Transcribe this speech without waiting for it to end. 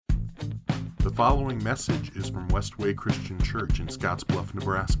The following message is from Westway Christian Church in Scottsbluff,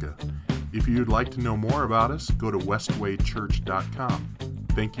 Nebraska. If you'd like to know more about us, go to westwaychurch.com.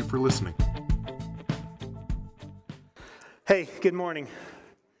 Thank you for listening. Hey, good morning.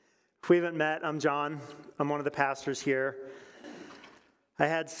 If we haven't met, I'm John. I'm one of the pastors here. I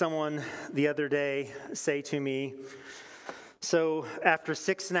had someone the other day say to me, so after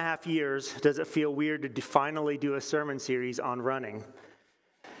 6.5 years, does it feel weird to finally do a sermon series on running?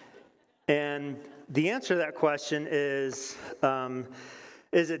 And the answer to that question is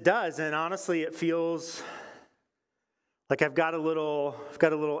it does. And honestly, it feels like I've got a little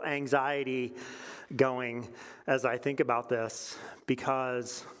anxiety going as I think about this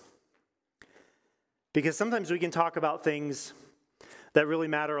because sometimes we can talk about things that really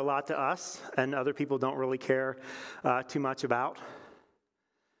matter a lot to us and other people don't really care too much about.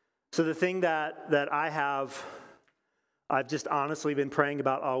 So the thing that I've just honestly been praying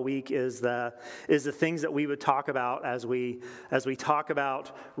about all week is the things that we would talk about as we talk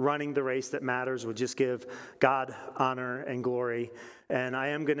about running the race that matters, would just give God honor and glory. And I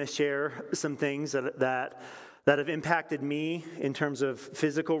am going to share some things that have impacted me in terms of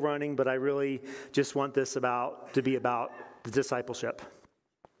physical running, but I really just want this to be about the discipleship.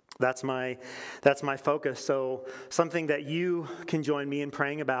 That's my focus. So something that you can join me in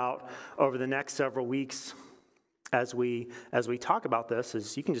praying about over the next several weeks as we talk about this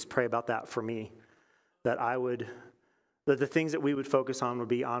is you can just pray about that for me, that the things that we would focus on would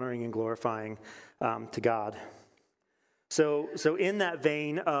be honoring and glorifying to God. So in that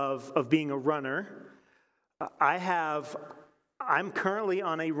vein of being a runner, I'm currently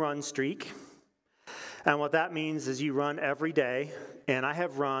on a run streak. And what that means is you run every day, and I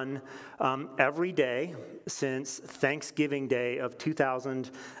have run every day since Thanksgiving Day of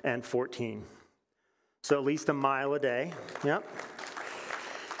 2014. So at least a mile a day. Yep.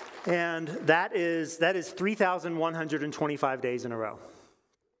 And that is 3,125 days in a row.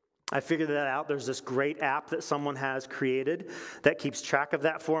 I figured that out. There's this great app that someone has created that keeps track of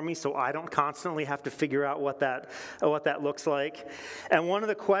that for me, so I don't constantly have to figure out what that looks like. And one of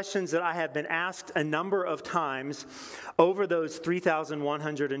the questions that I have been asked a number of times over those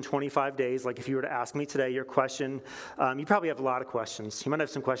 3,125 days, like if you were to ask me today your question, you probably have a lot of questions. You might have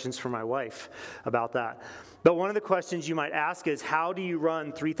some questions for my wife about that. But one of the questions you might ask is, how do you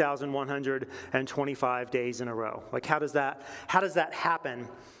run 3,125 days in a row? Like, how does that happen?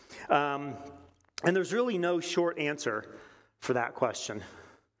 And there's really no short answer for that question.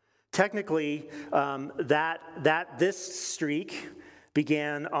 Technically, this streak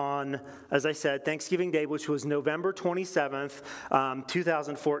began on, as I said, Thanksgiving Day, which was November 27th,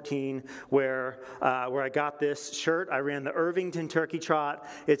 2014, where I got this shirt. I ran the Irvington Turkey Trot.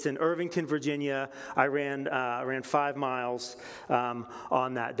 It's in Irvington, Virginia. I ran 5 miles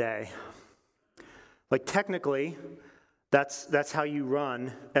on that day. Like, technically, that's how you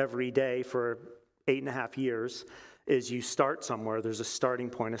run every day for 8.5 years, is you start somewhere. There's a starting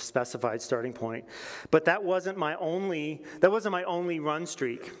point, a specified starting point. But that wasn't my only run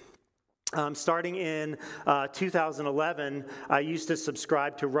streak. Starting in 2011, I used to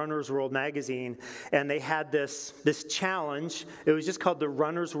subscribe to Runner's World magazine, and they had this challenge. It was just called the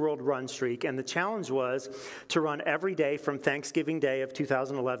Runner's World Run Streak, and the challenge was to run every day from Thanksgiving Day of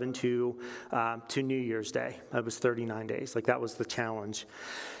 2011 to New Year's Day. That was 39 days. Like, that was the challenge.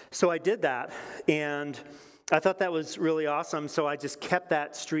 So I did that, and I thought that was really awesome, so I just kept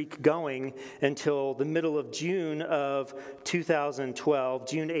that streak going until the middle of June of 2012,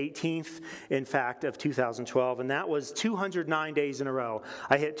 June 18th, in fact, of 2012, and that was 209 days in a row.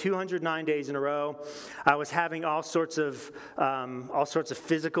 I hit 209 days in a row. I was having all sorts of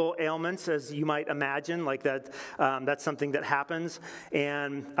physical ailments, as you might imagine, like that. That's something that happens,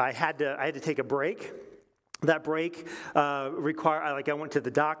 and I had to take a break. That break I went to the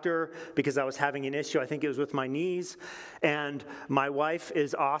doctor because I was having an issue. I think it was with my knees. And my wife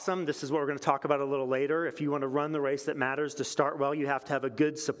is awesome. This is what we're going to talk about a little later. If you want to run the race that matters, to start well, you have to have a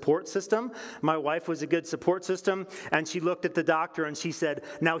good support system. My wife was a good support system. And she looked at the doctor and she said,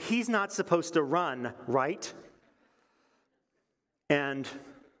 "Now, he's not supposed to run, right?" And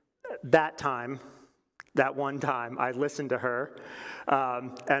that one time, I listened to her,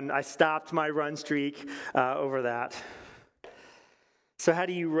 and I stopped my run streak over that. So how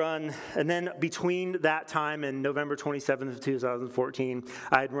do you run? And then between that time and November 27th of 2014,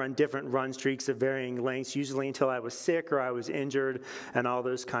 I had run different run streaks of varying lengths, usually until I was sick or I was injured and all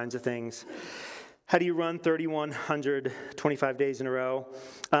those kinds of things. How do you run 3,125 days in a row?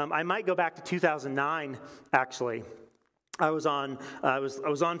 I might go back to 2009, actually. I was on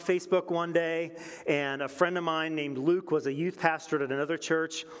Facebook one day, and a friend of mine named Luke was a youth pastor at another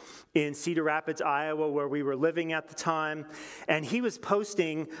church in Cedar Rapids, Iowa, where we were living at the time. And he was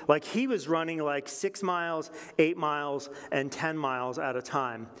posting, like he was running like 6 miles, 8 miles, and 10 miles at a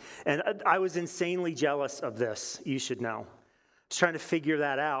time. And I was insanely jealous of this, you should know. I was trying to figure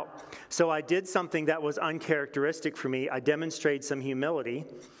that out. So I did something that was uncharacteristic for me. I demonstrated some humility,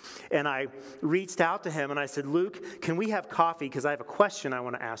 and I reached out to him and I said, Luke, can we have coffee? Because I have a question I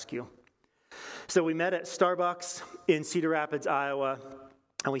want to ask you. So we met at Starbucks in Cedar Rapids, Iowa,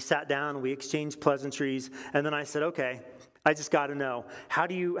 and we sat down and we exchanged pleasantries. And then I said, okay, I just got to know, how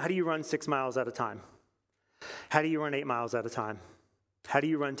do you run 6 miles at a time? How do you run 8 miles at a time? How do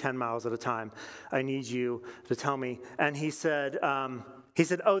you run 10 miles at a time? I need you to tell me. And he said,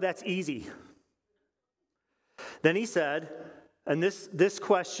 oh, that's easy. Then he said, and this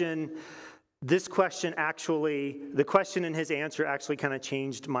question actually, the question in his answer actually kind of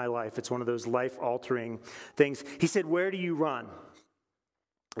changed my life. It's one of those life-altering things. He said, where do you run?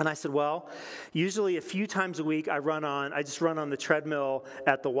 And I said, well, usually a few times a week I just run on the treadmill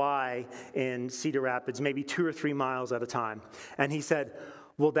at the Y in Cedar Rapids, maybe 2 or 3 miles at a time. And he said,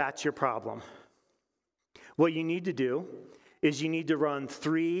 well, that's your problem. What you need to do is you need to run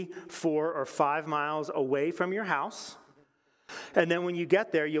 3, 4, or 5 miles away from your house. And then when you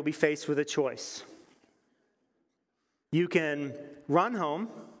get there, you'll be faced with a choice. You can run home,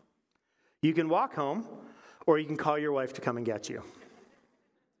 you can walk home, or you can call your wife to come and get you.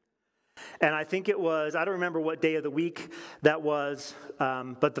 And I think it was, I don't remember what day of the week that was,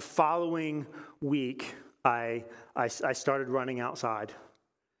 but the following week, I started running outside.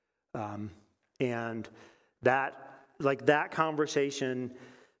 And that conversation,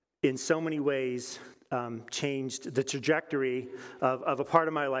 in so many ways, changed the trajectory of a part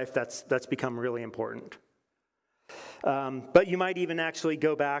of my life that's become really important. But you might even actually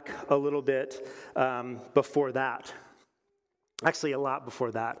go back a little bit before that. Actually, a lot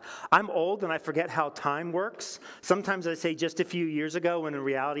before that. I'm old and I forget how time works. Sometimes I say just a few years ago, when in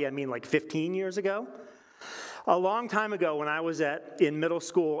reality I mean like 15 years ago. A long time ago, when I was in middle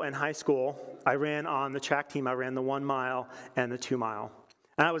school and high school, I ran on the track team. I ran the 1 mile and the 2 mile.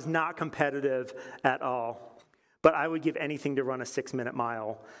 And I was not competitive at all. But I would give anything to run a 6-minute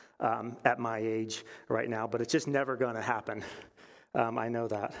mile at my age right now. But it's just never going to happen. I know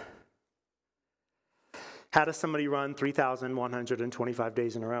that. How does somebody run 3,125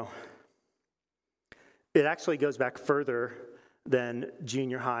 days in a row? It actually goes back further than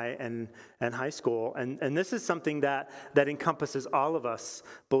junior high and high school. And this is something that encompasses all of us,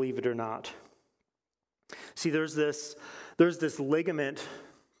 believe it or not. See, there's this ligament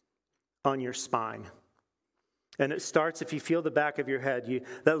on your spine. And it starts, if you feel the back of your head,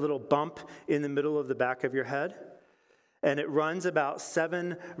 that little bump in the middle of the back of your head. And it runs about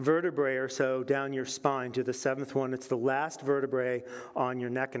 7 vertebrae or so down your spine to the 7th one. It's the last vertebrae on your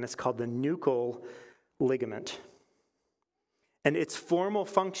neck, and it's called the nuchal ligament. And its formal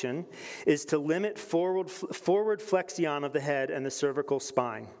function is to limit forward flexion of the head and the cervical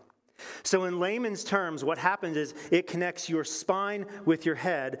spine. So in layman's terms, what happens is it connects your spine with your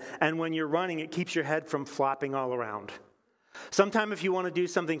head, and when you're running, it keeps your head from flopping all around. Sometime if you want to do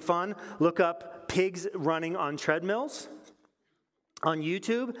something fun, look up pigs running on treadmills on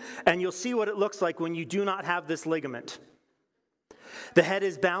YouTube, and you'll see what it looks like when you do not have this ligament. The head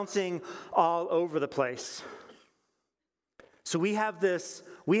is bouncing all over the place. So we have this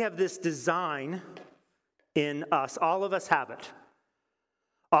design in us. All of us have it.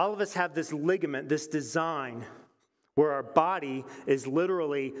 All of us have this ligament, this design, where our body is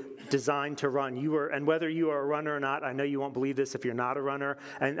literally designed to run. And whether you are a runner or not, I know you won't believe this if you're not a runner,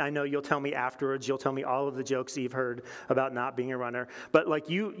 and I know you'll tell me afterwards, you'll tell me all of the jokes you've heard about not being a runner. But like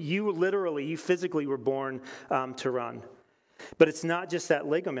you physically were born to run. But it's not just that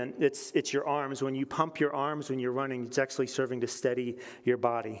ligament, it's your arms. When you pump your arms when you're running, it's actually serving to steady your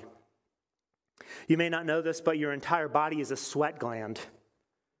body. You may not know this, but your entire body is a sweat gland.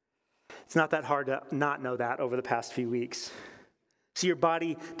 It's not that hard to not know that over the past few weeks. So your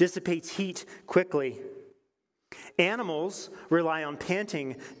body dissipates heat quickly. Animals rely on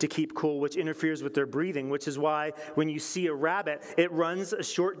panting to keep cool, which interferes with their breathing, which is why when you see a rabbit, it runs a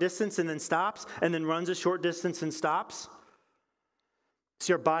short distance and then stops, and then runs a short distance and stops.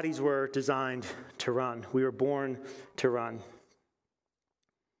 See, our bodies were designed to run. We were born to run.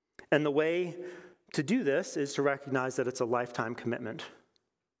 And the way to do this is to recognize that it's a lifetime commitment.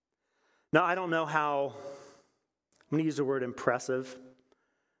 Now, I don't know how, I'm going to use the word impressive,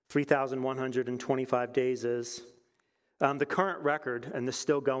 3,125 days is. The current record, and the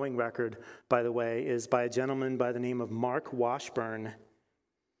still going record, by the way, is by a gentleman by the name of Mark Washburn.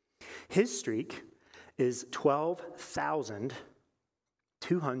 His streak is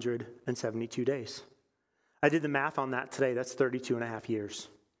 12,272 days. I did the math on that today. That's 32 and a half years.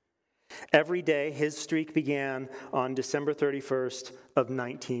 Every day, his streak began on December 31st of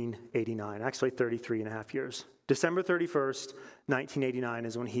 1989. Actually, 33 and a half years. December 31st, 1989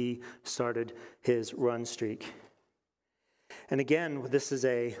 is when he started his run streak. And again, this is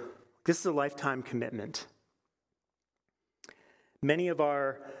a lifetime commitment. Many of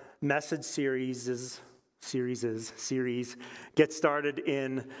our message series get started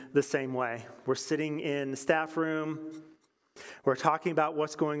in the same way. We're sitting in the staff room. We're talking about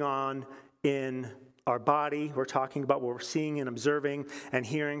what's going on in our body. We're talking about what we're seeing and observing and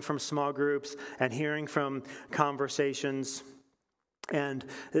hearing from small groups and hearing from conversations. And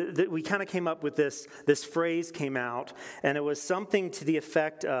we kind of came up with this phrase came out, and it was something to the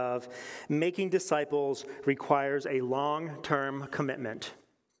effect of making disciples requires a long-term commitment.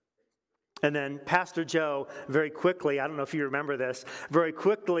 And then Pastor Joe very quickly, I don't know if you remember this, very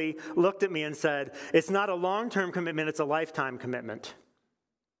quickly looked at me and said, it's not a long-term commitment, it's a lifetime commitment.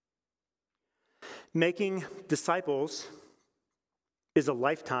 Making disciples is a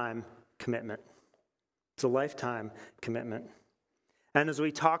lifetime commitment. It's a lifetime commitment. And as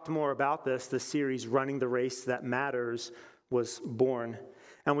we talked more about this, the series, Running the Race That Matters, was born.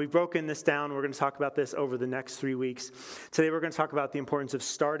 And we've broken this down. We're going to talk about this over the next 3 weeks. Today we're going to talk about the importance of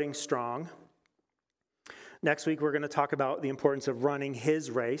starting strong. Next week we're going to talk about the importance of running his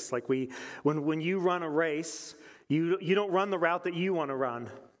race. Like when you run a race, you don't run the route that you want to run.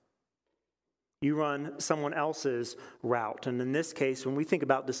 You run someone else's route. And in this case, when we think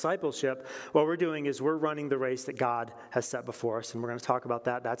about discipleship, what we're doing is we're running the race that God has set before us. And we're going to talk about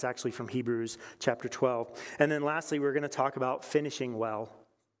that. That's actually from Hebrews chapter 12. And then lastly, we're going to talk about finishing well.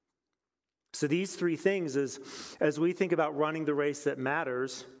 So these three things, as we think about running the race that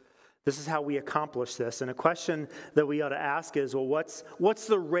matters, this is how we accomplish this. And a question that we ought to ask is, well, what's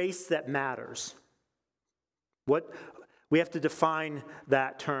the race that matters? We have to define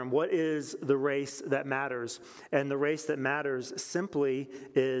that term. What is the race that matters? And the race that matters simply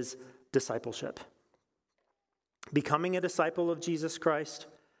is discipleship. Becoming a disciple of Jesus Christ,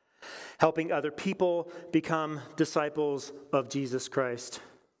 helping other people become disciples of Jesus Christ.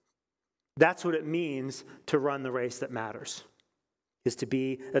 That's what it means to run the race that matters, is to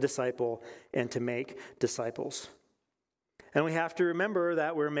be a disciple and to make disciples. And we have to remember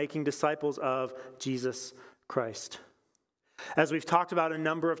that we're making disciples of Jesus Christ. As we've talked about a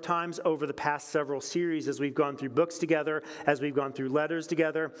number of times over the past several series, as we've gone through books together, as we've gone through letters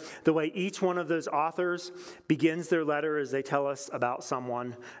together, the way each one of those authors begins their letter is they tell us about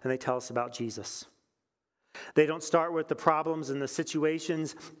someone and they tell us about Jesus. They don't start with the problems and the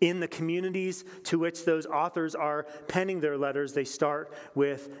situations in the communities to which those authors are penning their letters. They start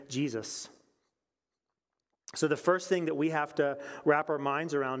with Jesus. So the first thing that we have to wrap our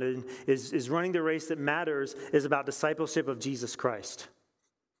minds around is running the race that matters is about discipleship of Jesus Christ.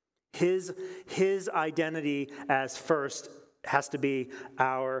 His identity as first has to be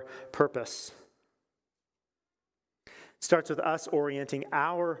our purpose. It starts with us orienting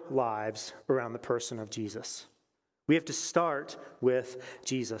our lives around the person of Jesus. We have to start with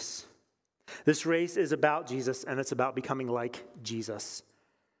Jesus. This race is about Jesus, and it's about becoming like Jesus.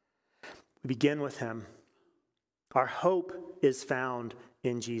 We begin with him. Our hope is found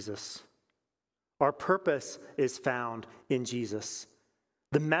in Jesus. Our purpose is found in Jesus.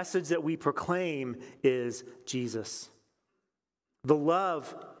 The message that we proclaim is Jesus. The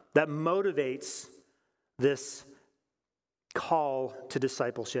love that motivates this call to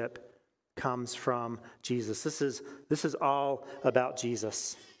discipleship comes from Jesus. This is all about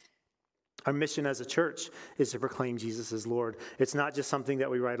Jesus. Our mission as a church is to proclaim Jesus as Lord. It's not just something that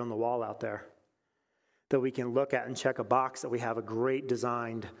we write on the wall out there, that we can look at and check a box that we have a great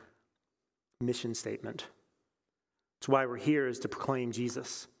designed mission statement. That's why we're here, is to proclaim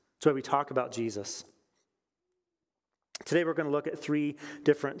Jesus. That's why we talk about Jesus. Today we're going to look at 3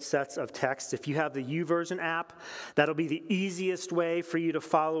 different sets of text. If you have the YouVersion app, that'll be the easiest way for you to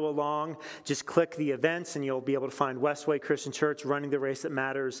follow along. Just click the events and you'll be able to find Westway Christian Church Running the Race That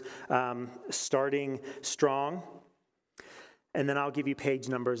Matters, starting strong. And then I'll give you page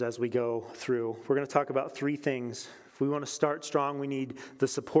numbers as we go through. We're going to talk about 3 things. If we want to start strong, we need the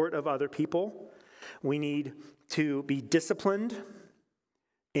support of other people. We need to be disciplined.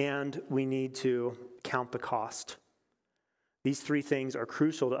 And we need to count the cost. These 3 things are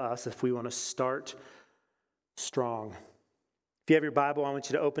crucial to us if we want to start strong. If you have your Bible, I want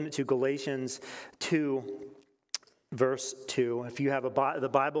you to open it to Galatians 2. verse 2. If you have the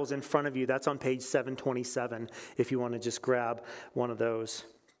Bible's in front of you, that's on page 727 if you want to just grab one of those.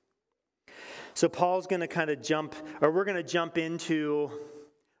 So Paul's going to we're going to jump into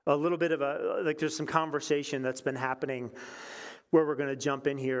a little bit of there's some conversation that's been happening where we're going to jump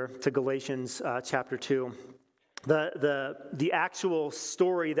in here to Galatians chapter 2. The actual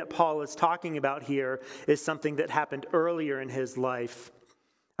story that Paul is talking about here is something that happened earlier in his life.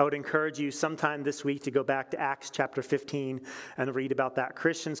 I would encourage you sometime this week to go back to Acts chapter 15 and read about that.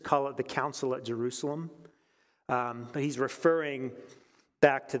 Christians call it the Council at Jerusalem. But he's referring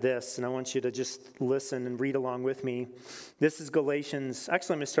back to this, and I want you to just listen and read along with me. This is Galatians.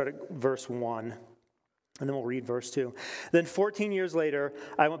 Actually, I'm going to start at verse 1, and then we'll read verse 2. Then 14 years later,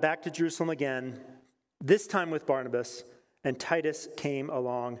 I went back to Jerusalem again, this time with Barnabas, and Titus came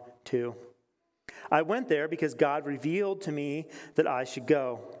along too. I went there because God revealed to me that I should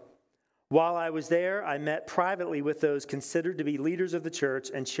go. While I was there, I met privately with those considered to be leaders of the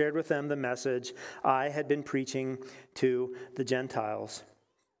church and shared with them the message I had been preaching to the Gentiles.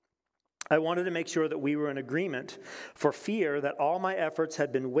 I wanted to make sure that we were in agreement for fear that all my efforts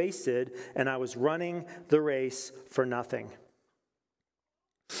had been wasted and I was running the race for nothing.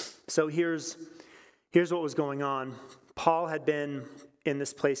 So here's what was going on. Paul had been in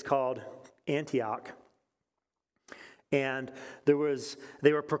this place called Antioch. And they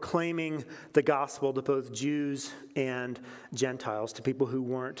were proclaiming the gospel to both Jews and Gentiles, to people who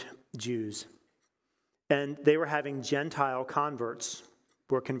weren't Jews. And they were having Gentile converts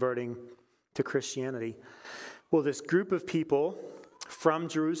who were converting to Christianity. Well, this group of people from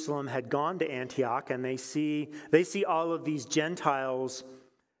Jerusalem had gone to Antioch, and they see all of these Gentiles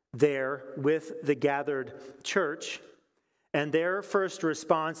there with the gathered church. And their first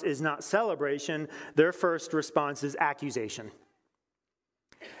response is not celebration. Their first response is accusation.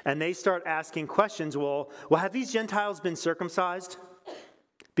 And they start asking questions. Well, have these Gentiles been circumcised?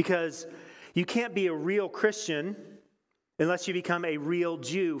 Because you can't be a real Christian unless you become a real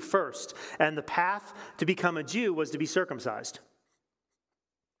Jew first. And the path to become a Jew was to be circumcised.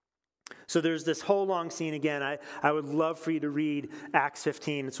 So there's this whole long scene again. I would love for you to read Acts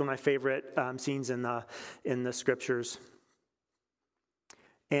 15. It's one of my favorite scenes in the scriptures.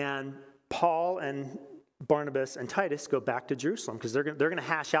 And Paul and Barnabas and Titus go back to Jerusalem because they're going to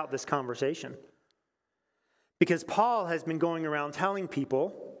hash out this conversation. Because Paul has been going around telling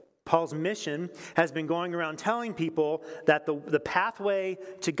people, Paul's mission has been going around telling people that the pathway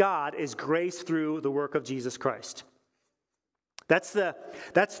to God is grace through the work of Jesus Christ. That's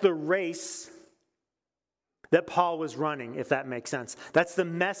the race that Paul was running, if that makes sense. That's the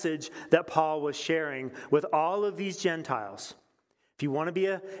message that Paul was sharing with all of these Gentiles. If you want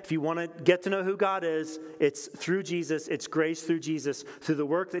to get to know who God is, it's through Jesus. It's grace through Jesus, through the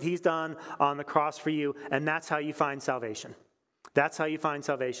work that he's done on the cross for you, and that's how you find salvation. That's how you find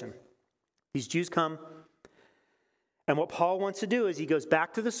salvation. These Jews come, and what Paul wants to do is he goes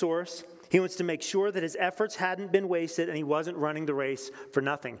back to the source. He wants to make sure that his efforts hadn't been wasted and he wasn't running the race for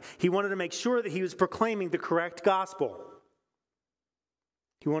nothing. He wanted to make sure that he was proclaiming the correct gospel.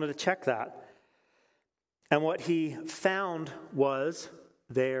 He wanted to check that. And what he found was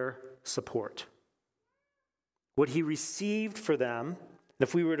their support. What he received for them,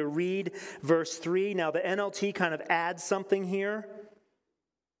 if we were to read verse 3, now the NLT kind of adds something here.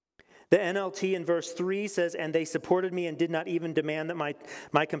 The NLT in verse 3 says, "And they supported me and did not even demand that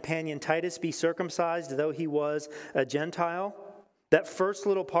my companion Titus be circumcised, though he was a Gentile." That first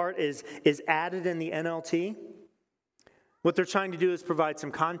little part is added in the NLT. What they're trying to do is provide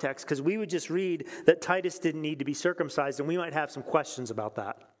some context, because we would just read that Titus didn't need to be circumcised, and we might have some questions about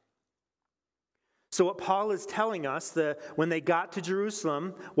that. So what Paul is telling us, when they got to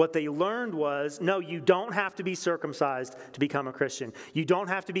Jerusalem, what they learned was, no, you don't have to be circumcised to become a Christian. You don't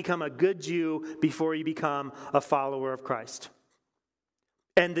have to become a good Jew before you become a follower of Christ.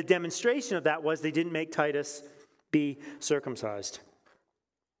 And the demonstration of that was they didn't make Titus be circumcised.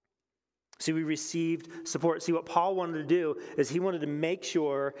 See, we received support. See, what Paul wanted to do is he wanted to make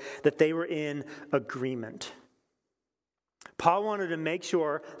sure that they were in agreement. Paul wanted to make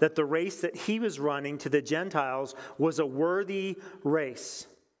sure that the race that he was running to the Gentiles was a worthy race.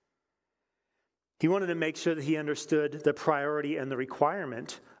 He wanted to make sure that he understood the priority and the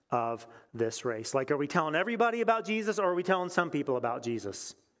requirement of this race. Like, are we telling everybody about Jesus, or are we telling some people about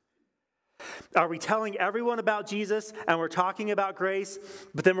Jesus? Are we telling everyone about Jesus and we're talking about grace,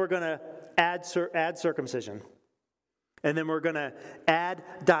 but then we're going to add circumcision? And then we're going to add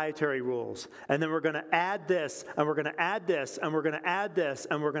dietary rules. And then we're going to add this, and we're going to add this, and we're going to add this,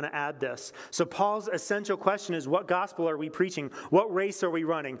 and we're going to add this. So Paul's essential question is, what gospel are we preaching? What race are we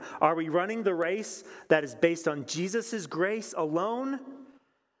running? Are we running the race that is based on Jesus' grace alone?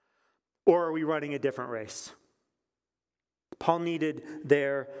 Or are we running a different race? Paul needed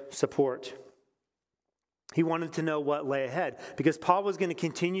their support. He wanted to know what lay ahead, because Paul was going to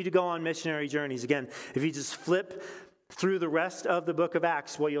continue to go on missionary journeys. Again, if you just flip through the rest of the book of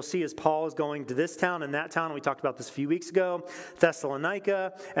Acts, what you'll see is Paul is going to this town and that town. We talked about this a few weeks ago.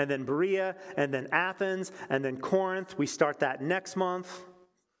 Thessalonica, and then Berea, and then Athens, and then Corinth. We start that next month.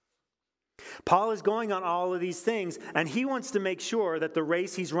 Paul is going on all of these things, and he wants to make sure that the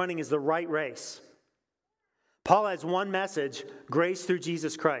race he's running is the right race. Paul has one message: grace through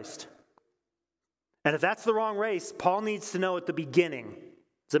Jesus Christ. And if that's the wrong race, Paul needs to know at the beginning.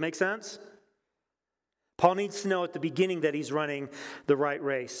 Does that make sense? Paul needs to know at the beginning that he's running the right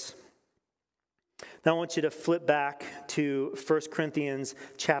race. Now I want you to flip back to 1 Corinthians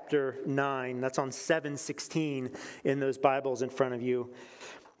chapter 9. That's on 716 in those Bibles in front of you.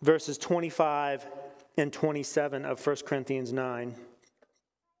 Verses 25 and 27 of 1 Corinthians 9.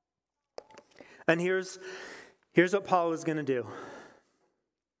 And here's what Paul is going to do.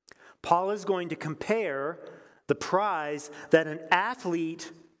 Paul is going to compare the prize that an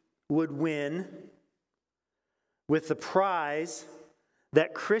athlete would win with the prize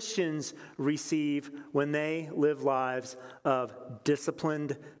that Christians receive when they live lives of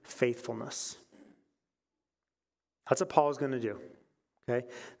disciplined faithfulness. That's what Paul is going to do. Okay?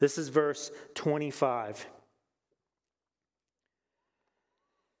 This is verse 25.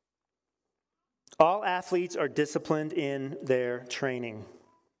 All athletes are disciplined in their training.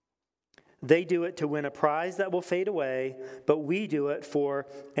 They do it to win a prize that will fade away, but we do it for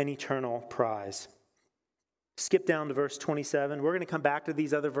an eternal prize. Skip down to verse 27. We're going to come back to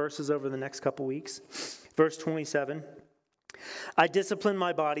these other verses over the next couple weeks. Verse 27. I discipline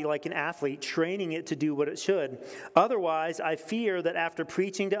my body like an athlete, training it to do what it should. Otherwise, I fear that after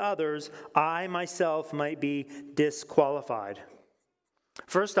preaching to others, I myself might be disqualified.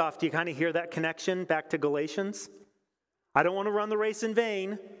 First off, do you kind of hear that connection back to Galatians? I don't want to run the race in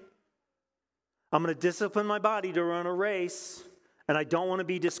vain. I'm going to discipline my body to run a race, and I don't want to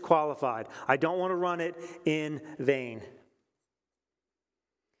be disqualified. I don't want to run it in vain. We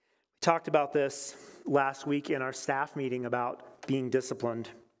talked about this last week in our staff meeting about being disciplined.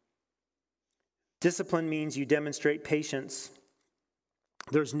 Discipline means you demonstrate patience.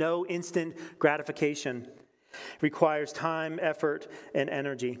 There's no instant gratification. It requires time, effort, and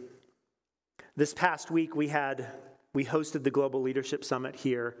energy. This past week we hosted the Global Leadership Summit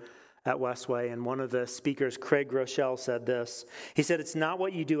here at Westway, and one of the speakers, Craig Rochelle, said this. He said, it's not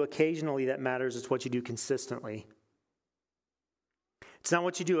what you do occasionally that matters, it's what you do consistently. It's not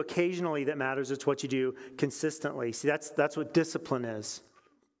what you do occasionally that matters, it's what you do consistently. See, that's what discipline is.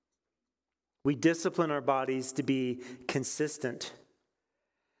 We discipline our bodies to be consistent.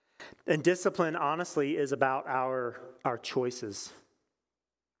 And discipline, honestly, is about our choices.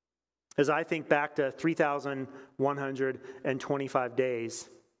 As I think back to 3,125 days,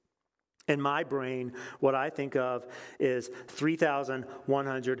 in my brain, what I think of is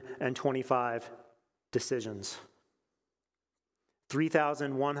 3,125 decisions.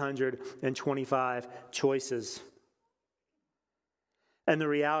 3,125 choices. And the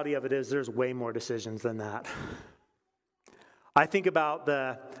reality of it is there's way more decisions than that. I think about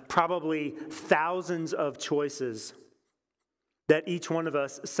the probably thousands of choices that each one of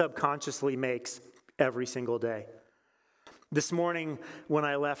us subconsciously makes every single day. This morning when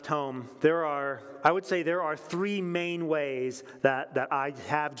I left home, I would say there are three main ways that I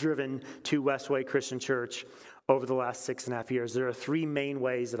have driven to Westway Christian Church over the last 6.5 years. There are three main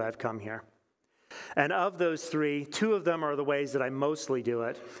ways that I've come here. And of those three, two of them are the ways that I mostly do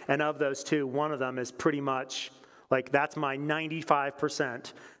it. And of those two, one of them is pretty much like that's my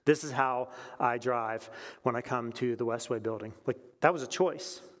 95%. This is how I drive when I come to the Westway building. Like that was a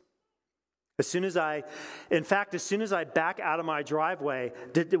choice. As soon as I back out of my driveway,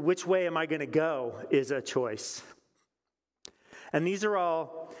 which way am I going to go is a choice. And these are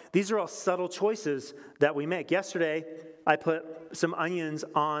all subtle choices that we make. Yesterday, I put some onions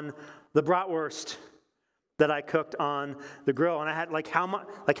on the bratwurst that I cooked on the grill, and I had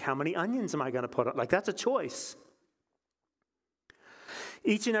how many onions am I going to put on? Like that's a choice.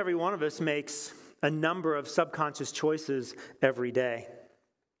 Each and every one of us makes a number of subconscious choices every day.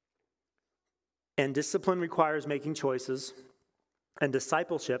 And discipline requires making choices. And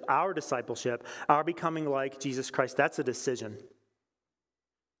discipleship, our becoming like Jesus Christ, that's a decision.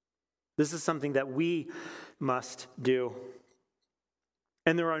 This is something that we must do.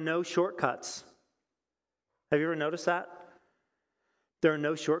 And there are no shortcuts. Have you ever noticed that? There are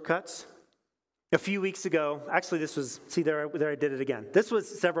no shortcuts. A few weeks ago, actually this was, there I did it again. This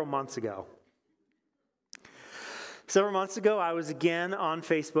was several months ago. Several months ago, I was again on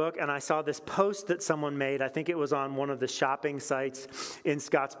Facebook, and I saw this post that someone made. I think it was on one of the shopping sites in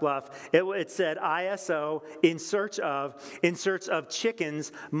Scottsbluff. It said, ISO, in search of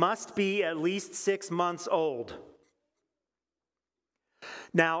chickens, must be at least 6 months old.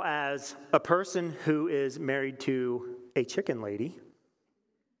 Now, as a person who is married to a chicken lady,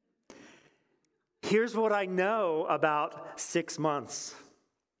 here's what I know about 6 months.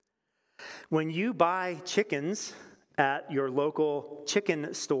 When you buy chickens at your local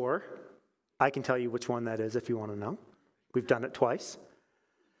chicken store, I can tell you which one that is if you want to know. We've done it twice.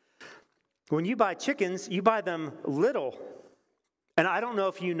 When you buy chickens, you buy them little. And I don't know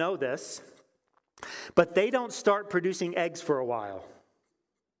if you know this, but they don't start producing eggs for a while.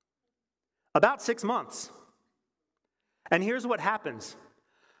 About 6 months. And here's what happens.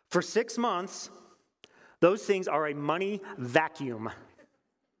 For 6 months, those things are a money vacuum.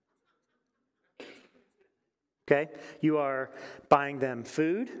 Okay? You are buying them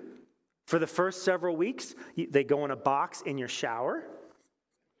food. For the first several weeks, they go in a box in your shower.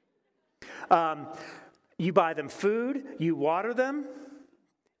 You buy them food, you water them,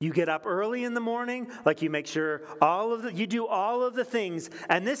 you get up early in the morning, like you make sure you do all of the things,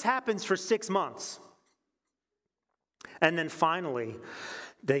 and this happens for 6 months. And then finally,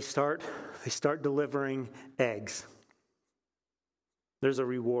 they start delivering eggs. There's a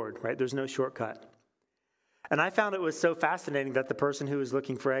reward, right? There's no shortcut. And I found it was so fascinating that the person who was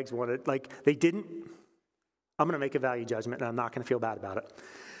looking for eggs wanted, I'm going to make a value judgment, and I'm not going to feel bad about it.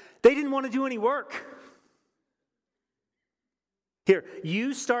 They didn't want to do any work. Here,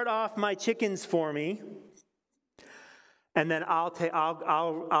 you start off my chickens for me, and then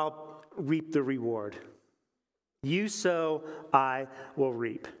I'll reap the reward. You sow, I will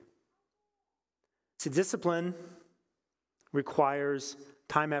reap. So discipline requires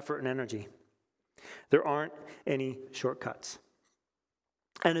time, effort, and energy. There aren't any shortcuts.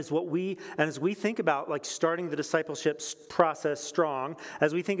 And as we think about starting the discipleship process strong,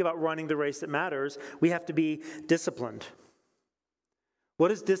 as we think about running the race that matters, we have to be disciplined. What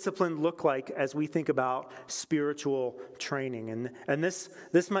does discipline look like as we think about spiritual training? And this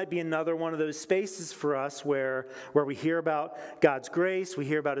might be another one of those spaces for us where we hear about God's grace, we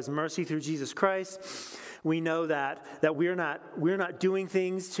hear about His mercy through Jesus Christ. We know that we're not doing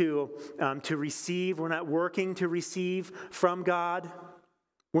things to receive. We're not working to receive from God.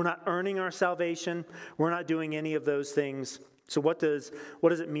 We're not earning our salvation. We're not doing any of those things. So what does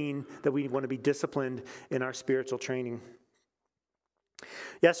it mean that we want to be disciplined in our spiritual training?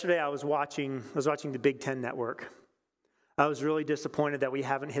 Yesterday I was watching the Big Ten Network. I was really disappointed that we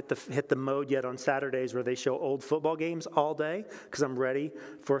haven't hit the mode yet on Saturdays where they show old football games all day, because I'm ready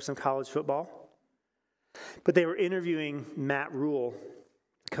for some college football. But they were interviewing Matt Rule,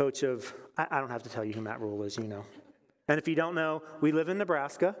 coach of, I don't have to tell you who Matt Rule is, you know. And if you don't know, we live in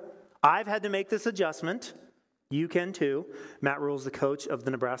Nebraska. I've had to make this adjustment. You can too. Matt Rule is the coach of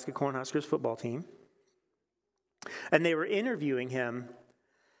the Nebraska Cornhuskers football team. And they were interviewing him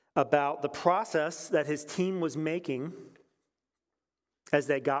about the process that his team was making as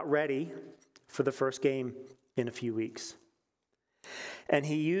they got ready for the first game in a few weeks. And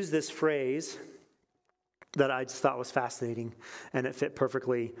he used this phrase that I just thought was fascinating, and it fit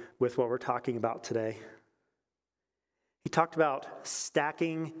perfectly with what we're talking about today. He talked about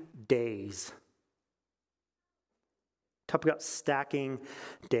stacking days. Talked about stacking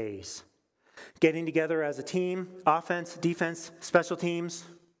days. Getting together as a team, offense, defense, special teams,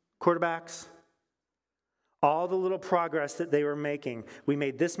 quarterbacks, all the little progress that they were making. We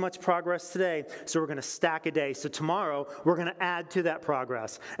made this much progress today, so we're going to stack a day. So tomorrow, we're going to add to that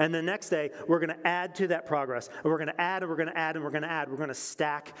progress. And the next day, we're going to add to that progress. And we're going to add, and we're going to add, and we're going to add. We're going to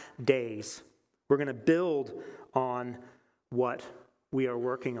stack days. We're going to build on what we are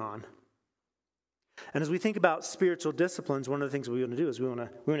working on. And as we think about spiritual disciplines, one of the things we want to do is we want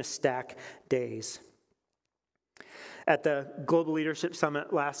to stack days. At the Global Leadership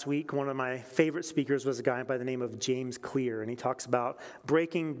Summit last week, one of my favorite speakers was a guy by the name of James Clear, and he talks about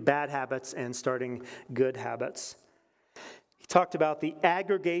breaking bad habits and starting good habits. He talked about the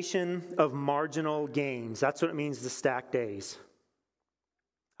aggregation of marginal gains. That's what it means to stack days.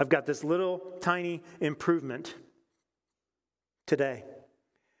 I've got this little tiny improvement today.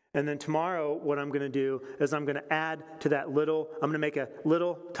 And then tomorrow, what I'm going to do is I'm going to add to that I'm going to make a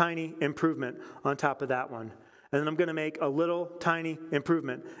little tiny improvement on top of that one. And then I'm going to make a little tiny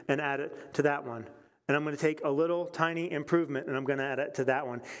improvement and add it to that one. and I'm going to take a little tiny improvement and I'm going to add it to that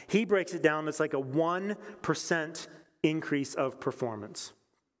one. He breaks it down as like a 1% increase of performance.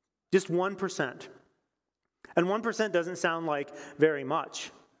 Just 1%. And 1% doesn't sound like very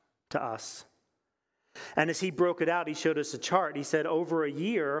much to us. And as he broke it out, he showed us a chart. He said over a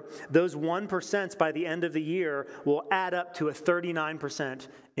year, those 1% by the end of the year will add up to a 39%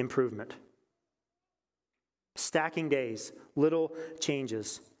 improvement. Stacking days, little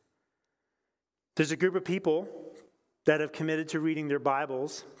changes. There's a group of people that have committed to reading their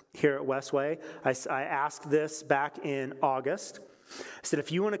Bibles here at Westway. I asked this back in August. I said,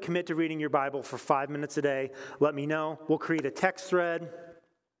 if you want to commit to reading your Bible for 5 minutes a day, let me know. We'll create a text thread.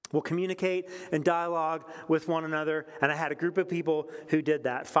 We'll communicate and dialogue with one another. And I had a group of people who did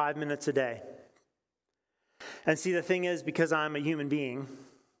that 5 minutes a day. And see, the thing is, because I'm a human being,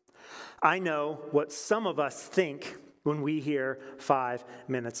 I know what some of us think when we hear 5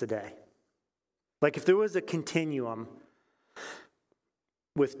 minutes a day. Like if there was a continuum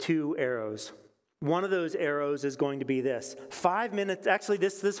with 2 arrows, one of those arrows is going to be this. 5 minutes, actually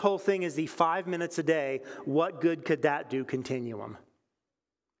this whole thing is the 5 minutes a day. What good could that do continuum?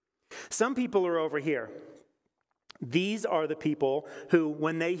 Some people are over here. These are the people who,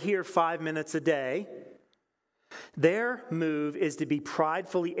 when they hear 5 minutes a day, their move is to be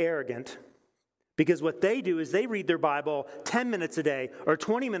pridefully arrogant, because what they do is they read their Bible 10 minutes a day, or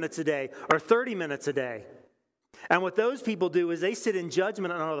 20 minutes a day, or 30 minutes a day. And what those people do is they sit in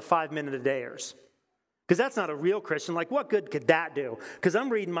judgment on all the 5 minute a dayers. Because that's not a real Christian. Like, what good could that do? Because I'm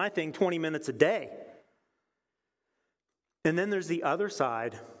reading my thing 20 minutes a day. And then there's the other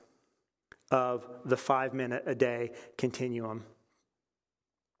side of the 5 minute a day continuum.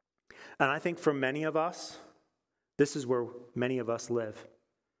 And I think for many of us, this is where many of us live.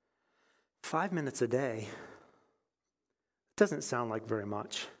 5 minutes a day doesn't sound like very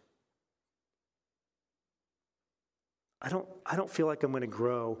much. I don't feel like I'm going to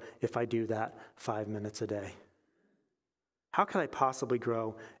grow if I do that 5 minutes a day. How could I possibly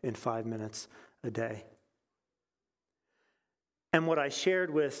grow in 5 minutes a day? And what I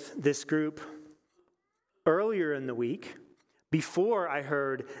shared with this group earlier in the week, before I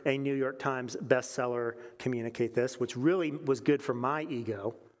heard a New York Times bestseller communicate this, which really was good for my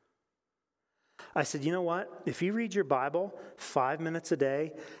ego, I said, you know what? If you read your Bible 5 minutes a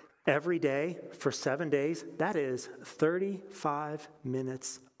day, every day for 7 days, that is 35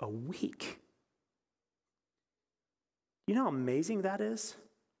 minutes a week. You know how amazing that is?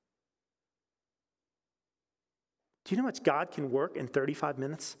 Do you know how much God can work in 35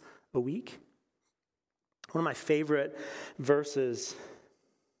 minutes a week? One of my favorite verses,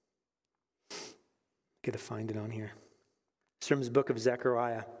 got to find it on here. It's from his book of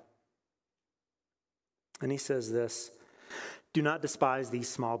Zechariah. And he says this, do not despise these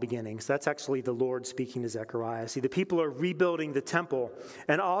small beginnings. That's actually the Lord speaking to Zechariah. See, the people are rebuilding the temple,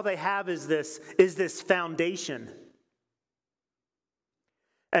 and all they have is this foundation.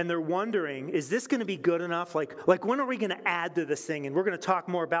 And they're wondering, is this going to be good enough? Like when are we going to add to this thing? And we're going to talk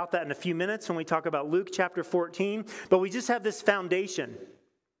more about that in a few minutes when we talk about Luke chapter 14. But we just have this foundation.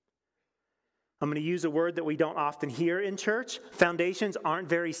 I'm going to use a word that we don't often hear in church. Foundations aren't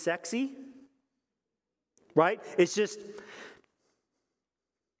very sexy. Right? It's just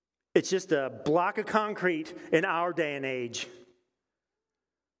a block of concrete in our day and age.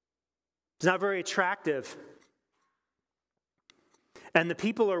 It's not very attractive. And the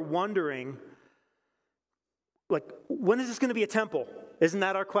people are wondering, like, when is this going to be a temple? Isn't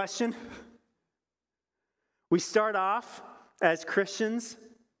that our question? We start off as Christians,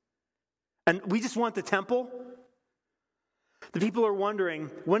 and we just want the temple. The people are wondering,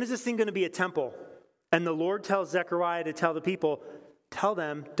 when is this thing going to be a temple? And the Lord tells Zechariah to tell the people, tell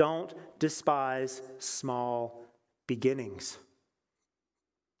them, don't despise small beginnings.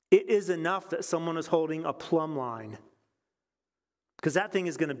 It is enough that someone is holding a plumb line, because that thing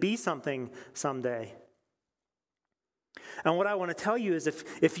is going to be something someday. And what I want to tell you is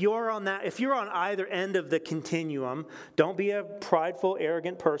if you're on either end of the continuum, don't be a prideful,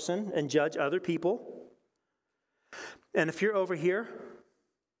 arrogant person and judge other people. And if you're over here,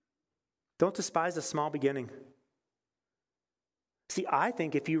 don't despise a small beginning. See, I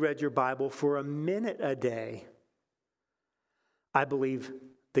think if you read your Bible for a minute a day, I believe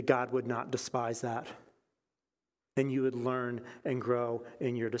that God would not despise that. And you would learn and grow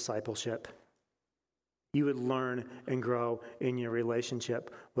in your discipleship. You would learn and grow in your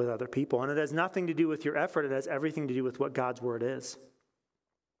relationship with other people. And it has nothing to do with your effort. It has everything to do with what God's word is.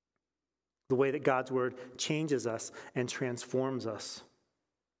 The way that God's word changes us and transforms us.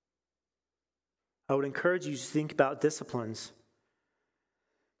 I would encourage you to think about disciplines,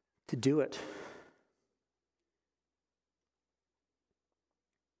 to do it.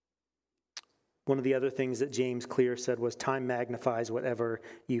 one of the other things that James Clear said was, time magnifies whatever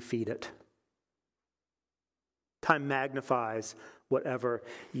you feed it. Time magnifies whatever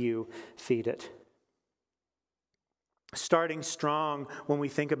you feed it. Starting strong when we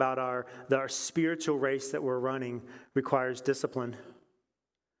think about our spiritual race that we're running requires discipline.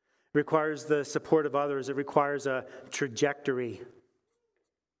 It requires the support of others. It requires a trajectory.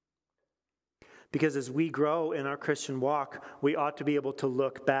 Because as we grow in our Christian walk, we ought to be able to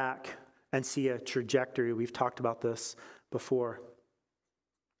look back and see a trajectory. We've talked about this before.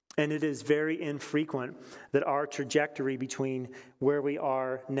 And it is very infrequent that our trajectory between where we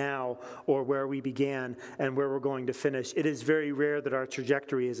are now or where we began and where we're going to finish, it is very rare that our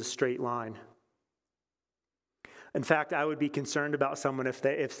trajectory is a straight line. In fact, I would be concerned about someone if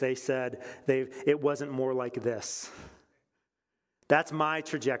they said it wasn't more like this. That's my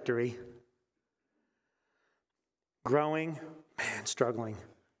trajectory. Growing, struggling.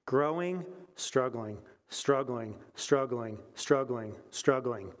 Growing, struggling. Struggling, struggling, struggling,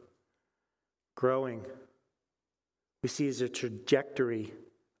 struggling. Growing. We see as a trajectory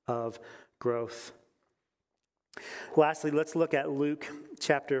of growth. Lastly, let's look at Luke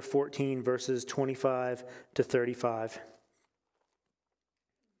chapter 14, verses 25 to 35.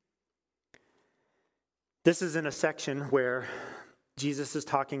 This is in a section where Jesus is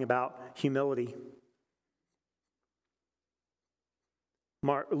talking about humility.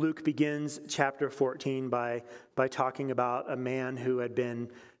 Luke begins chapter 14 by talking about a man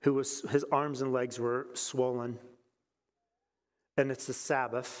his arms and legs were swollen. And it's the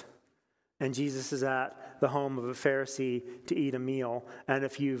Sabbath. And Jesus is at the home of a Pharisee to eat a meal. And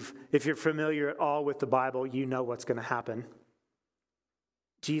if you're familiar at all with the Bible, you know what's going to happen.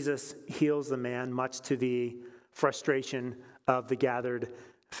 Jesus heals the man, much to the frustration of the gathered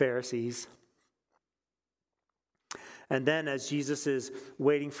Pharisees. And then as Jesus is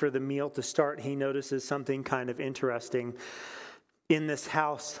waiting for the meal to start, he notices something kind of interesting. In this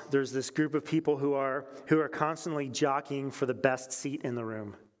house, there's this group of people who are constantly jockeying for the best seat in the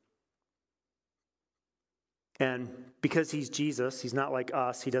room. And because he's Jesus, he's not like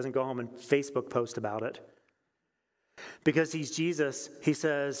us. He doesn't go home and Facebook post about it. Because he's Jesus, he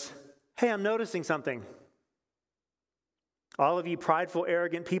says, "Hey, I'm noticing something. All of you prideful,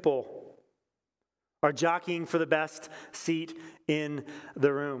 arrogant people are jockeying for the best seat in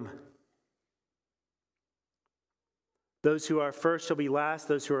the room. Those who are first shall be last.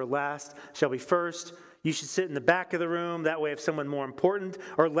 Those who are last shall be first. You should sit in the back of the room. That way if someone more important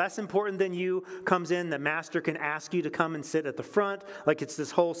or less important than you comes in, the master can ask you to come and sit at the front." Like it's this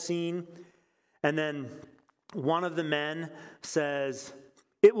whole scene. And then one of the men says,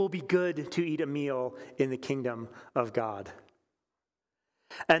 "It will be good to eat a meal in the kingdom of God."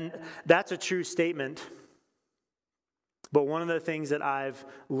 And that's a true statement. But one of the things that I've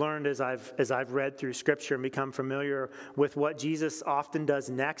learned as I've read through Scripture and become familiar with what Jesus often does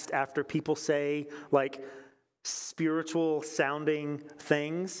next after people say like spiritual sounding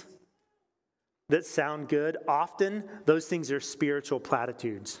things that sound good, often those things are spiritual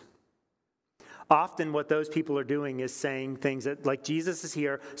platitudes. Often what those people are doing is saying things that like Jesus is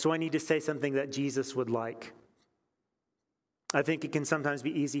here, so I need to say something that Jesus would like. I think it can sometimes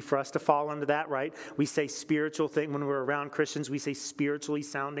be easy for us to fall into that, right? We say spiritual things. When we're around Christians, we say spiritually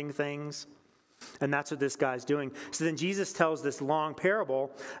sounding things. And that's what this guy's doing. So then Jesus tells this long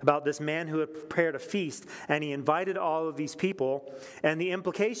parable about this man who had prepared a feast, and he invited all of these people. And the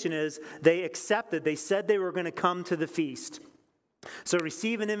implication is they accepted. They said they were going to come to the feast. So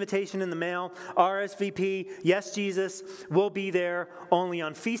receive an invitation in the mail, RSVP, yes, Jesus, we'll be there. Only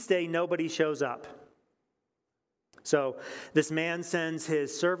on feast day, nobody shows up. So this man sends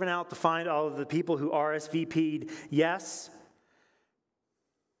his servant out to find all of the people who RSVP'd yes.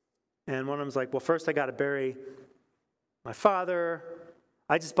 And one of them's like, "Well, first I got to bury my father.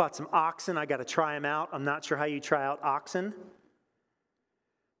 I just bought some oxen. I got to try them out. I'm not sure how you try out oxen."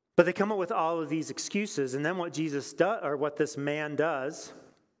 But they come up with all of these excuses. And then what Jesus does, or what this man does,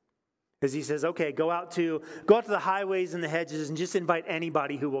 is he says, "Okay, go out to the highways and the hedges and just invite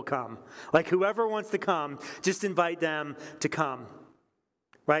anybody who will come. Like whoever wants to come, just invite them to come."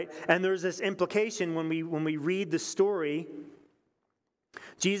 Right? And there's this implication when we read the story.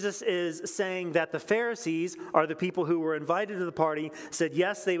 Jesus is saying that the Pharisees are the people who were invited to the party, said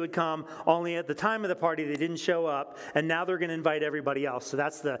yes, they would come, only at the time of the party they didn't show up, and now they're going to invite everybody else. So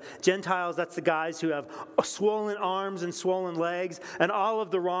that's the Gentiles, that's the guys who have swollen arms and swollen legs, and all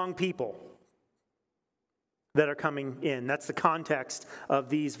of the wrong people that are coming in. That's the context of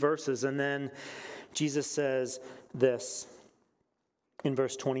these verses. And then Jesus says this in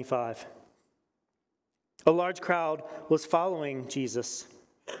verse 25. A large crowd was following Jesus.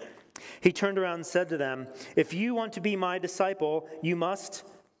 He turned around and said to them, "If you want to be my disciple, you must,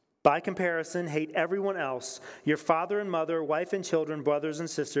 by comparison, hate everyone else, your father and mother, wife and children, brothers and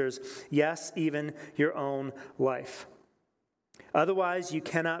sisters, yes, even your own life. Otherwise, you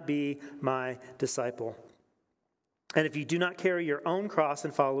cannot be my disciple. And if you do not carry your own cross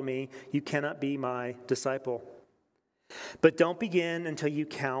and follow me, you cannot be my disciple. But don't begin until you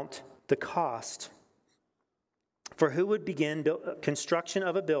count the cost. For who would begin construction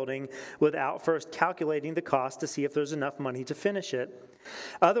of a building without first calculating the cost to see if there's enough money to finish it?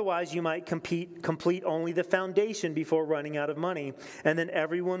 Otherwise, you might complete only the foundation before running out of money, and then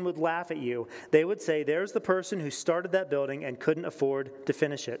everyone would laugh at you. They would say, 'There's the person who started that building and couldn't afford to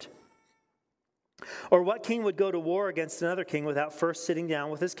finish it.' Or what king would go to war against another king without first sitting down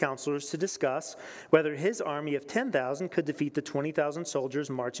with his counselors to discuss whether his army of 10,000 could defeat the 20,000 soldiers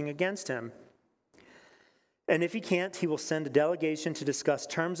marching against him? And if he can't, he will send a delegation to discuss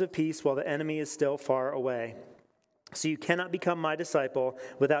terms of peace while the enemy is still far away. So you cannot become my disciple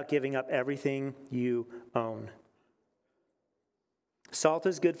without giving up everything you own. Salt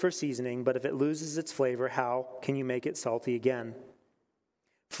is good for seasoning, but if it loses its flavor, how can you make it salty again?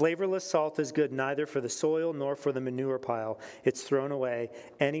 Flavorless salt is good neither for the soil nor for the manure pile. It's thrown away.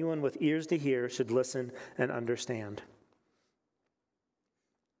 Anyone with ears to hear should listen and understand."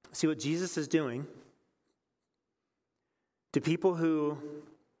 See what Jesus is doing to people who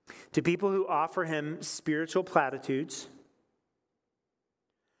offer him spiritual platitudes.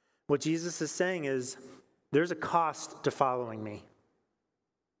 What Jesus is saying is, there's a cost to following me.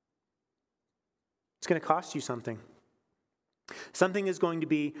 It's going to cost you something. Something is going to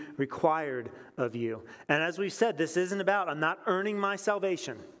be required of you. And as we've said, this isn't about, I'm not earning my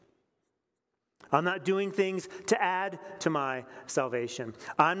salvation. I'm not doing things to add to my salvation.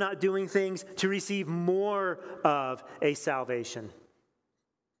 I'm not doing things to receive more of a salvation.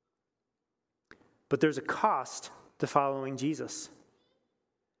 But there's a cost to following Jesus.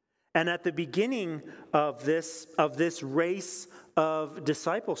 And at the beginning of this race of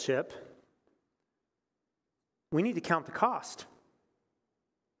discipleship, we need to count the cost.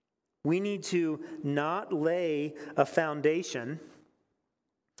 We need to not lay a foundation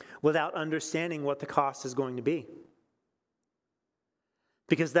without understanding what the cost is going to be.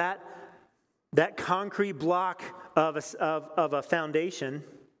 Because that concrete block of a foundation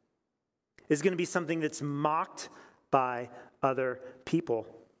is going to be something that's mocked by other people.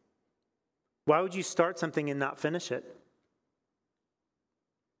 Why would you start something and not finish it?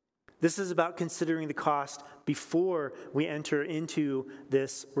 This is about considering the cost before we enter into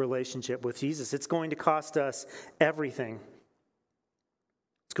this relationship with Jesus. It's going to cost us everything.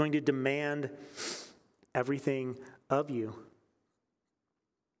 It's going to demand everything of you.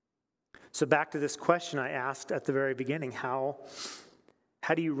 So back to this question I asked at the very beginning, how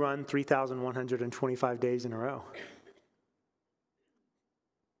do you run 3,125 days in a row?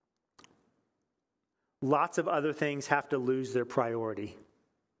 Lots of other things have to lose their priority,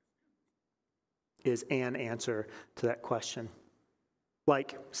 is an answer to that question.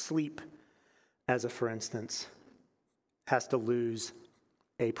 Like sleep, as a for instance, has to lose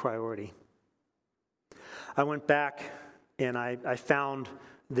a priority. I went back and I found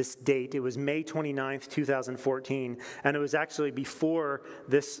this date. It was May 29th, 2014, and it was actually before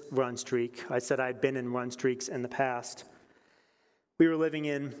this run streak. I said I'd been in run streaks in the past. We were living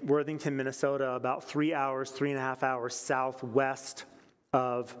in Worthington, Minnesota, about 3.5 hours southwest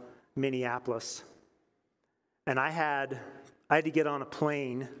of Minneapolis. And I had to get on a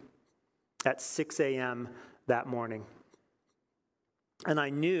plane at 6 a.m. that morning. And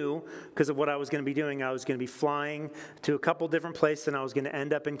I knew, because of what I was going to be doing, I was going to be flying to a couple different places, and I was going to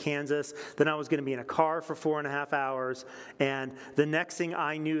end up in Kansas. Then I was going to be in a car for 4.5 hours. And the next thing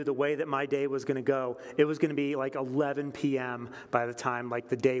I knew, the way that my day was going to go, it was going to be like 11 p.m. by the time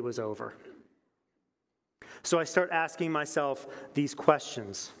the day was over. So I start asking myself these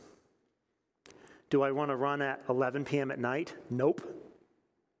questions. Do I want to run at 11 p.m. at night? Nope.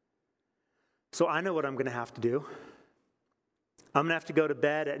 So I know what I'm going to have to do. I'm going to have to go to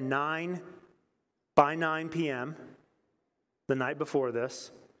bed at 9 p.m. the night before this.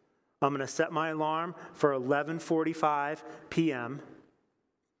 I'm going to set my alarm for 11:45 p.m.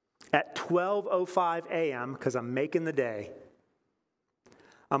 At 12:05 a.m., because I'm making the day,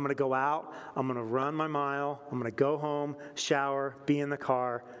 I'm going to go out, I'm going to run my mile, I'm going to go home, shower, be in the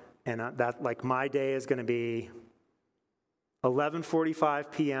car, and my day is going to be 11:45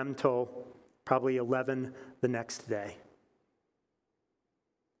 p.m. till probably 11 the next day.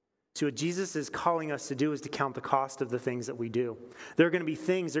 So what Jesus is calling us to do is to count the cost of the things that we do. There are going to be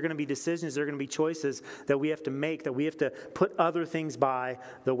things, there are going to be decisions, there are going to be choices that we have to make, that we have to put other things by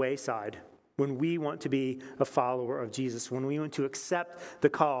the wayside when we want to be a follower of Jesus, when we want to accept the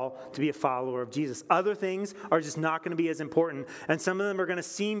call to be a follower of Jesus. Other things are just not going to be as important, and some of them are going to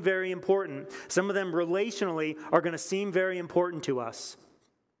seem very important. Some of them relationally are going to seem very important to us.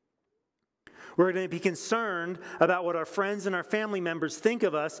 We're going to be concerned about what our friends and our family members think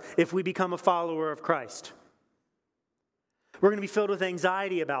of us if we become a follower of Christ. We're going to be filled with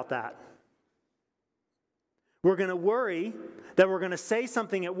anxiety about that. We're going to worry that we're going to say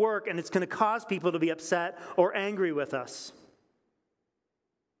something at work and it's going to cause people to be upset or angry with us.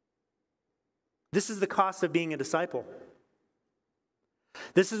 This is the cost of being a disciple.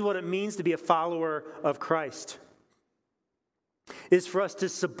 This is what it means to be a follower of Christ. Is for us to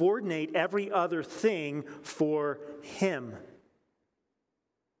subordinate every other thing for Him.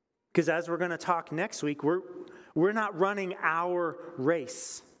 Because as we're going to talk next week, we're not running our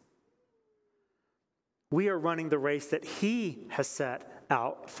race. We are running the race that He has set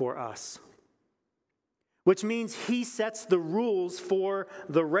out for us. Which means He sets the rules for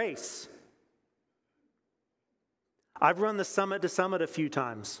the race. I've run the Summit to Summit a few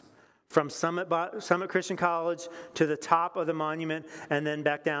times. From Summit Christian College to the top of the monument and then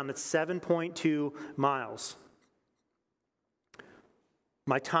back down. It's 7.2 miles.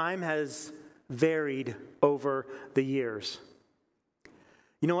 My time has varied over the years.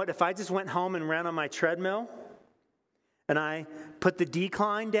 You know what? If I just went home and ran on my treadmill and I put the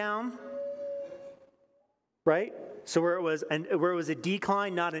decline down, right? So where it was a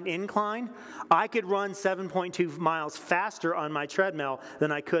decline, not an incline, I could run 7.2 miles faster on my treadmill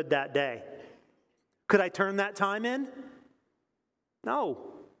than I could that day. Could I turn that time in? No,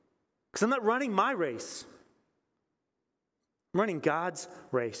 because I'm not running my race. I'm running God's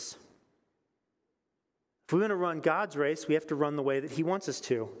race. If we want to run God's race, we have to run the way that He wants us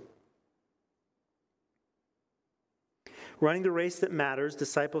to. Running the race that matters,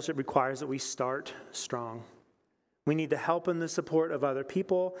 discipleship requires that we start strong. We need the help and the support of other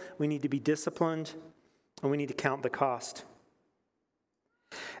people. We need to be disciplined, and we need to count the cost.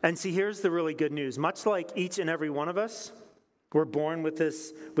 And see, here's the really good news. Much like each and every one of us, we're born with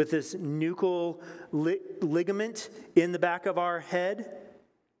this nuchal ligament in the back of our head.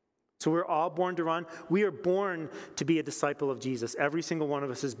 So we're all born to run. We are born to be a disciple of Jesus. Every single one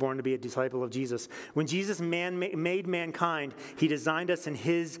of us is born to be a disciple of Jesus. When Jesus made mankind, He designed us in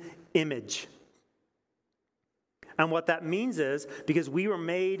His image. And what that means is, because we were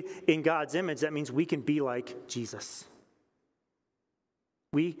made in God's image, that means we can be like Jesus.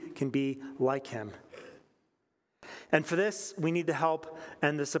 We can be like Him. And for this, we need the help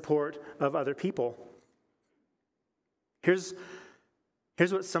and the support of other people. Here's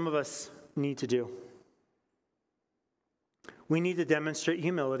what some of us need to do. We need to demonstrate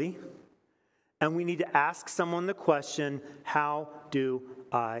humility, and we need to ask someone the question, how do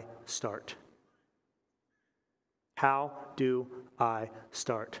I start? How do I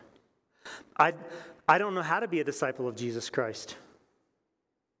start? I don't know how to be a disciple of Jesus Christ.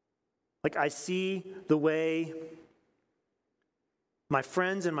 Like, I see the way my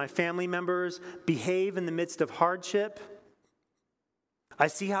friends and my family members behave in the midst of hardship. I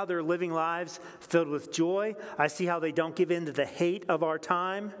see how they're living lives filled with joy. I see how they don't give in to the hate of our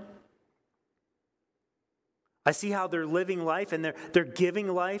time. I see how they're living life and they're giving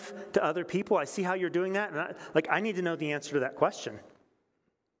life to other people. I see how you're doing that. And I need to know the answer to that question.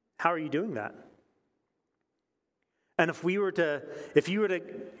 How are you doing that? And if you were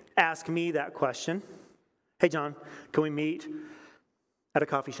to ask me that question, hey, John, can we meet at a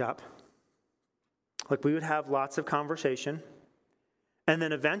coffee shop? Like, we would have lots of conversation. And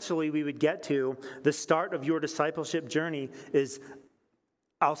then eventually we would get to the start of your discipleship journey is,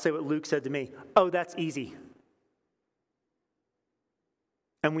 I'll say what Luke said to me, oh, that's easy.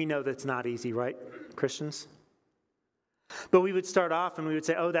 And we know that's not easy, right, Christians? But we would start off and we would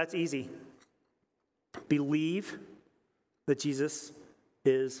say, oh, that's easy. Believe that Jesus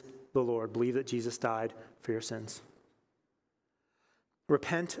is the Lord. Believe that Jesus died for your sins.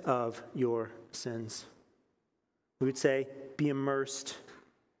 Repent of your sins. We would say, be immersed.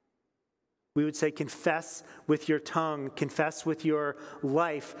 We would say, confess with your tongue, confess with your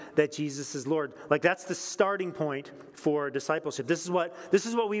life that Jesus is Lord. Like, that's the starting point for discipleship. This is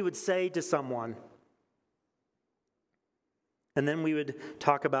what we would say to someone. And then we would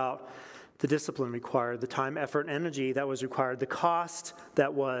talk about the discipline required, the time, effort, and energy that was required, the cost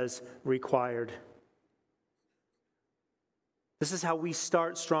that was required. This is how we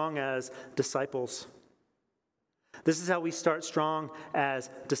start strong as disciples. This is how we start strong as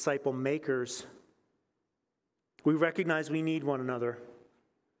disciple makers. We recognize we need one another.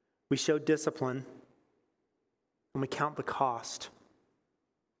 We show discipline, and we count the cost.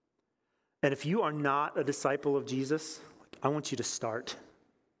 And if you are not a disciple of Jesus, I want you to start.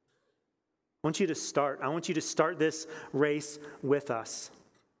 I want you to start. I want you to start this race with us.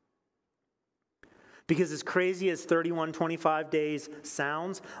 Because as crazy as 31, 25 days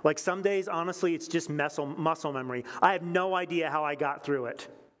sounds, like some days, honestly, it's just muscle memory. I have no idea how I got through it.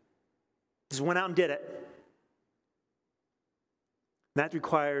 Just went out and did it. That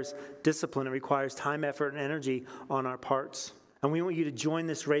requires discipline. It requires time, effort, and energy on our parts. And we want you to join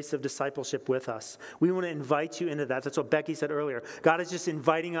this race of discipleship with us. We want to invite you into that. That's what Becky said earlier. God is just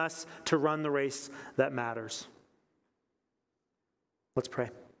inviting us to run the race that matters. Let's pray.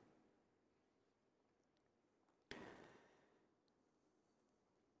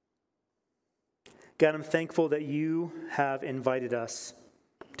 God, I'm thankful that you have invited us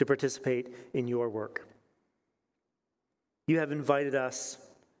to participate in your work. You have invited us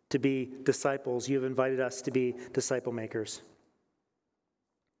to be disciples. You have invited us to be disciple makers.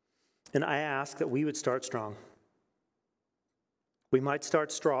 And I ask that we would start strong. We might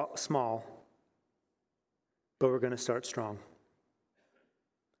start small, but we're going to start strong.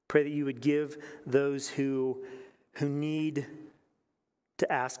 Pray that you would give those who need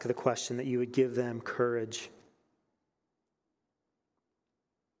to ask the question, that you would give them courage.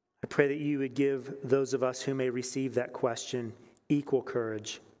 I pray that you would give those of us who may receive that question equal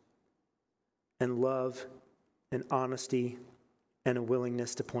courage and love and honesty and a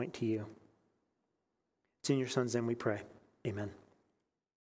willingness to point to you. It's in your Son's name we pray. Amen.